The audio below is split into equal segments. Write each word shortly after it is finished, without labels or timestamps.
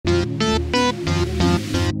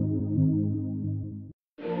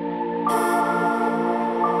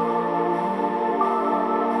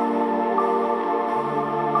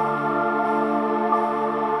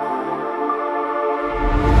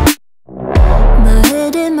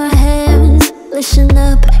Listen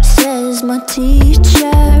up, says my teacher.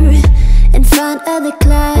 In front of the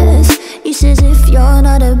class, he says if you're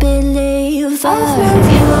not a believer, I've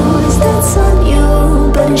views, that's on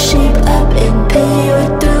you. Better shape up and pay your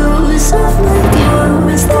dues. Of my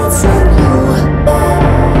views, that's on you.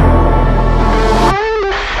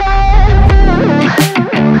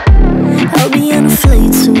 I'll be on a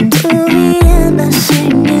flight soon to the end. I'm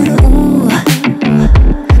singing, ooh.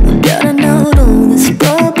 Gotta know all this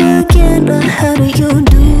propaganda. How do you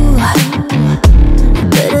do?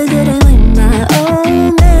 Better get it with my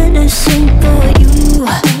own medicine for you.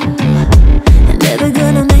 Never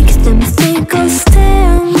gonna make them think I'll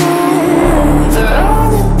stand there. For all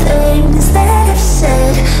the things that I've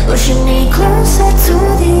said, pushing me closer to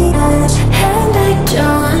the edge. Hand back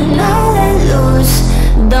down, all let loose.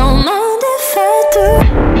 Don't mind if I do.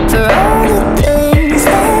 For all the things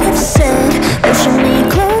that I've said, pushing me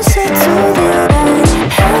closer to the edge.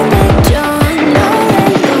 Hand back down, all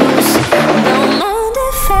let loose. Don't mind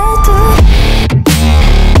if I do.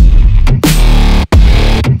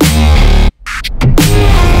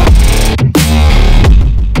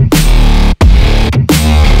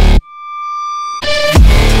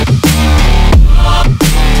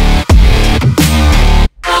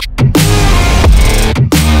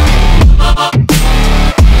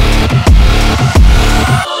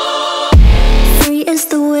 Free as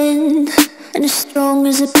the wind and as strong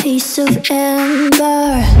as a piece of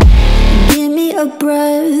amber. Give me a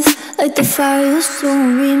breath like the fire you'll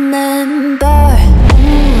soon remember.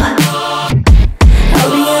 Ooh. I'll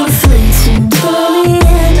be on a fleet soon till the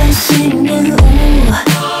end. I'm singing, ooh.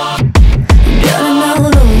 Gotta know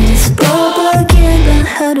all this propaganda.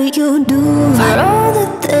 How do you do? For all the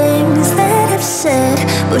things that I've said,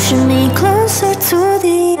 pushing me closer to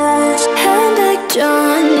the edge. Hand back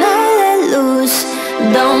down, now let loose.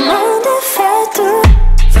 Don't mind if I do.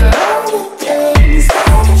 For all the things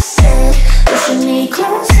that I've said, pushing me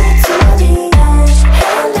closer to the edge.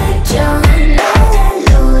 Hand back down, now let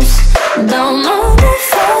loose. Don't mind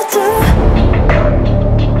if I do.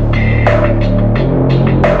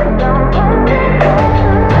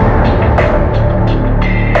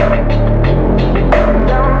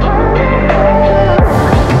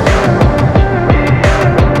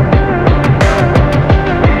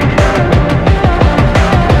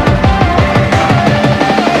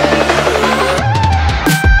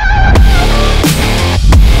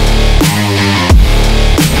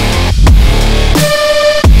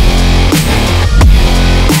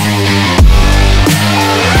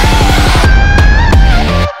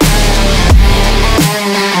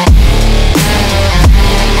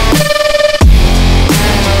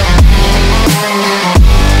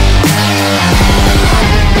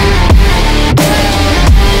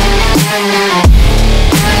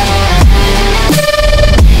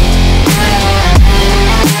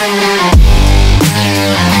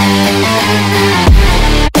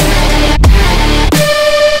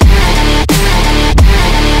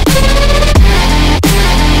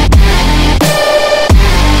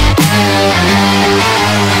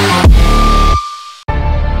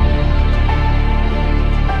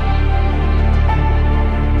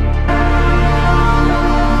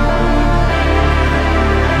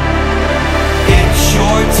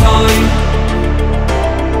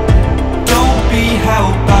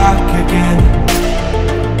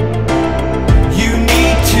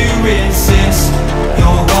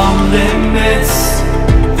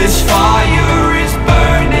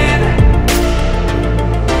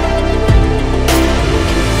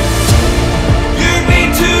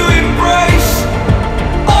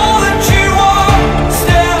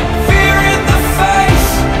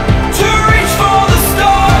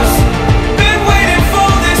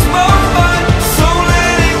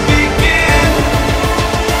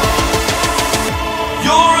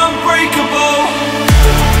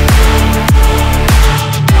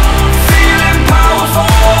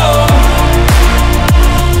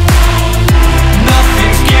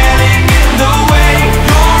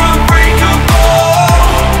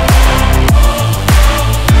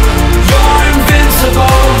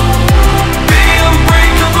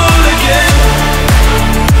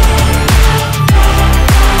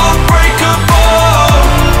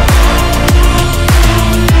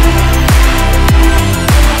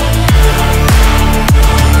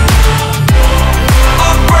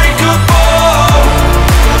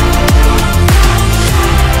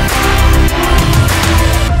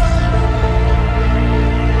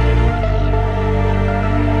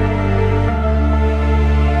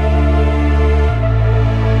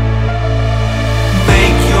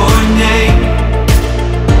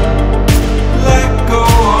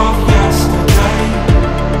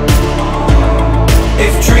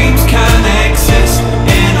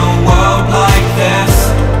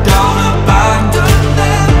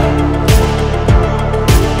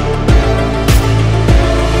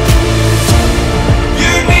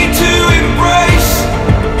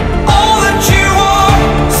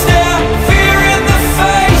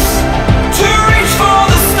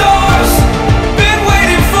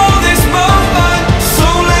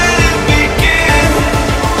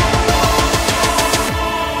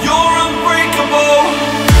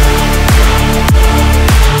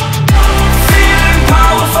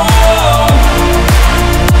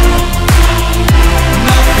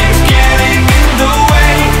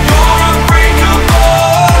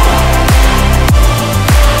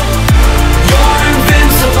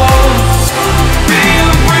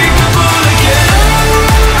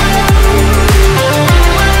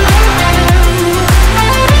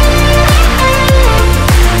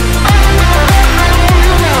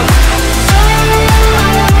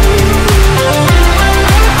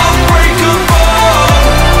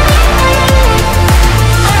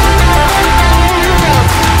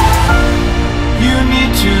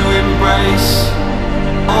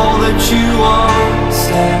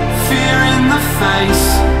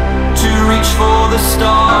 the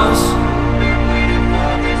stars.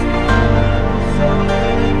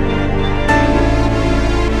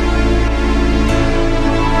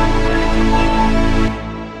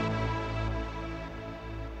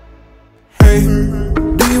 Hey,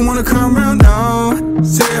 do you wanna come round now?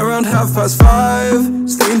 Say around 5:30.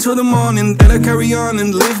 Stay until the morning, then I carry on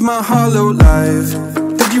and live my hollow life.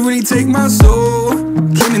 Did you really take my soul?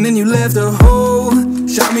 Came and then you left a hole.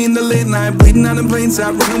 Shot me in the late night, bleeding out in plain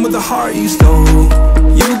sight, running with the heart you stole.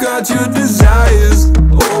 You got your desires,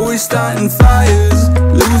 always starting fires.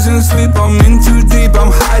 Losing sleep, I'm in too deep,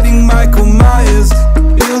 I'm hiding Michael Myers.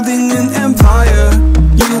 Building an empire,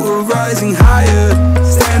 you were rising higher.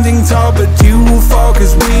 Standing tall, but you will fall,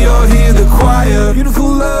 cause we all hear the choir.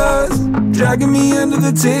 Beautiful lust, dragging me under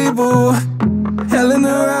the table. Hell in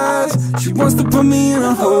her eyes, she wants to put me in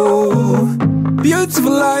a hole.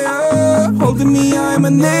 Beautiful liar, holding me, I'm a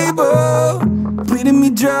neighbor. Bleeding me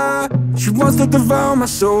dry, she wants to devour my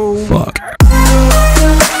soul. Fuck.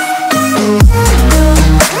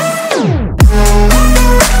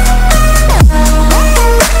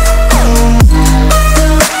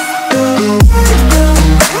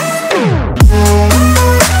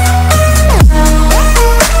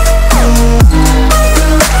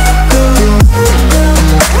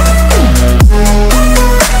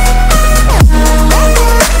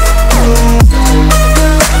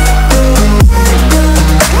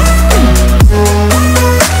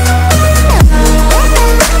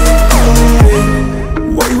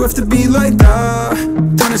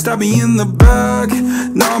 Stab me in the back.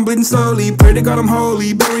 Now I'm bleeding slowly. Pray to God I'm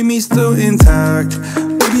holy. Bury me still intact.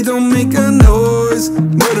 Baby, don't make a noise.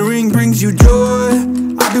 Murdering brings you joy.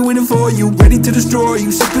 I've been waiting for you, ready to destroy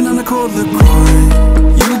you. Sipping on a cold liqueur.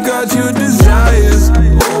 You got your desires,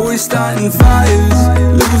 always starting fires.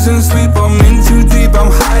 Losing sleep, I'm in too deep, I'm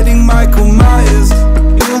hiding Michael Myers.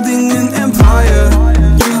 Building an empire,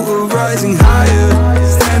 you were rising higher.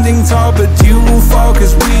 Standing tall, but you will fall,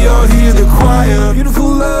 cause we all hear the choir. Beautiful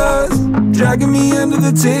lust, dragging me under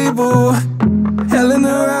the table. Hell in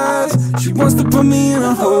her eyes, she wants to put me in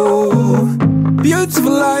a hole.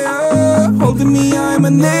 Beautiful liar, holding me, I'm a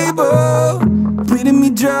neighbor. Bleeding me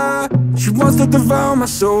dry, she wants to devour my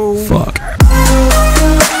soul. Fuck.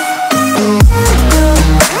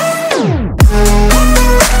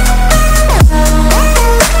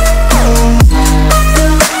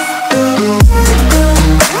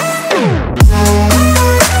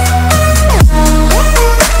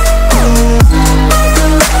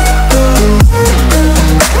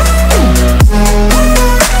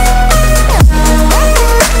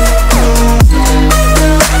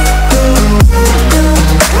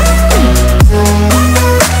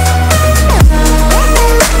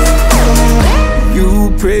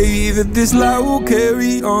 This life will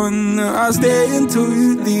carry on. I'll stay until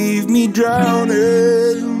you leave me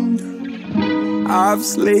drowning. I've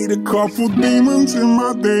slayed a couple demons in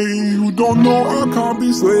my day who don't know I can't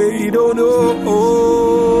be swayed. Oh no.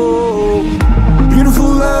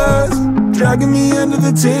 Beautiful lust, dragging me under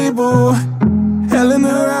the table. Hell in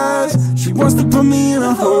her eyes, she wants to put me in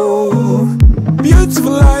a hole.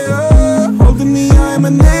 Beautiful liar, holding me, I'm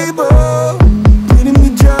a neighbor. Bleeding me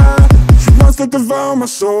dry, to devour my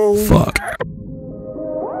soul. Fuck.